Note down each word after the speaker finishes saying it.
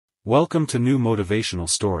Welcome to new motivational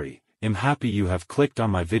story. I'm happy you have clicked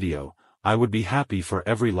on my video. I would be happy for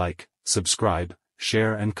every like, subscribe,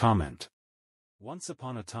 share and comment. Once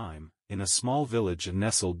upon a time, in a small village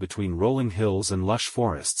nestled between rolling hills and lush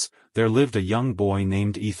forests, there lived a young boy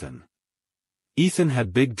named Ethan. Ethan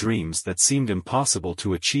had big dreams that seemed impossible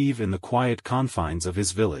to achieve in the quiet confines of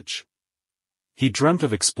his village. He dreamt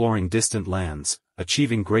of exploring distant lands,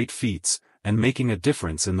 achieving great feats, and making a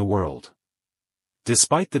difference in the world.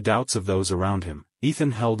 Despite the doubts of those around him,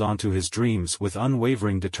 Ethan held on to his dreams with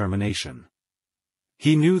unwavering determination.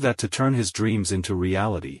 He knew that to turn his dreams into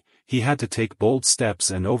reality, he had to take bold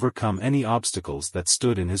steps and overcome any obstacles that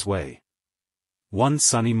stood in his way. One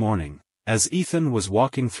sunny morning, as Ethan was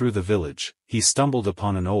walking through the village, he stumbled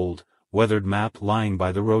upon an old, weathered map lying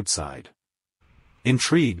by the roadside.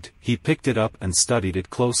 Intrigued, he picked it up and studied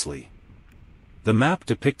it closely. The map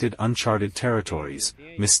depicted uncharted territories,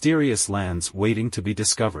 mysterious lands waiting to be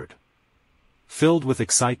discovered. Filled with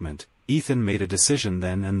excitement, Ethan made a decision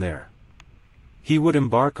then and there. He would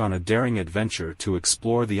embark on a daring adventure to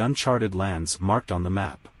explore the uncharted lands marked on the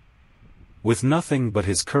map. With nothing but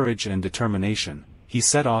his courage and determination, he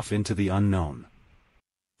set off into the unknown.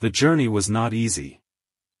 The journey was not easy.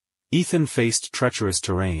 Ethan faced treacherous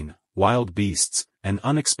terrain, wild beasts, and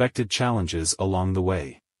unexpected challenges along the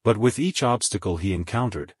way. But with each obstacle he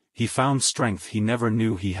encountered, he found strength he never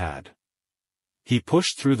knew he had. He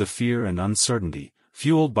pushed through the fear and uncertainty,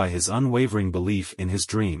 fueled by his unwavering belief in his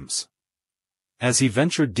dreams. As he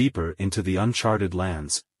ventured deeper into the uncharted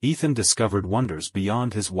lands, Ethan discovered wonders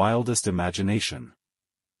beyond his wildest imagination.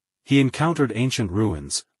 He encountered ancient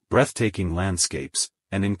ruins, breathtaking landscapes,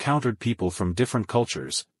 and encountered people from different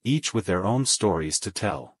cultures, each with their own stories to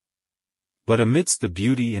tell. But amidst the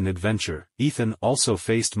beauty and adventure, Ethan also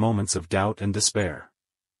faced moments of doubt and despair.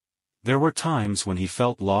 There were times when he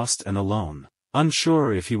felt lost and alone,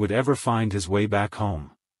 unsure if he would ever find his way back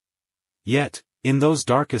home. Yet, in those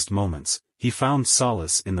darkest moments, he found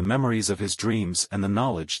solace in the memories of his dreams and the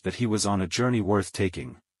knowledge that he was on a journey worth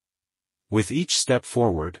taking. With each step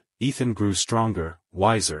forward, Ethan grew stronger,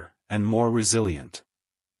 wiser, and more resilient.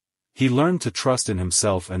 He learned to trust in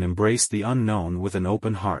himself and embrace the unknown with an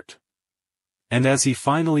open heart. And as he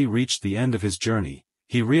finally reached the end of his journey,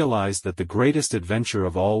 he realized that the greatest adventure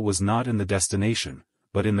of all was not in the destination,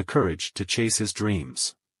 but in the courage to chase his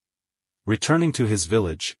dreams. Returning to his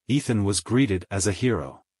village, Ethan was greeted as a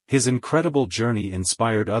hero. His incredible journey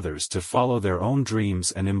inspired others to follow their own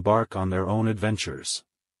dreams and embark on their own adventures.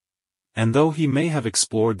 And though he may have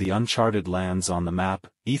explored the uncharted lands on the map,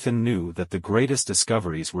 Ethan knew that the greatest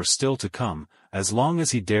discoveries were still to come, as long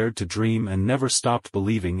as he dared to dream and never stopped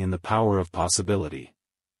believing in the power of possibility.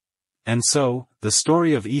 And so, the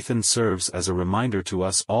story of Ethan serves as a reminder to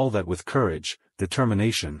us all that with courage,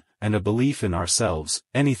 determination, and a belief in ourselves,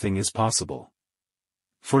 anything is possible.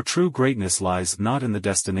 For true greatness lies not in the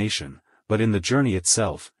destination, but in the journey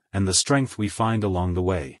itself, and the strength we find along the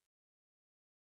way.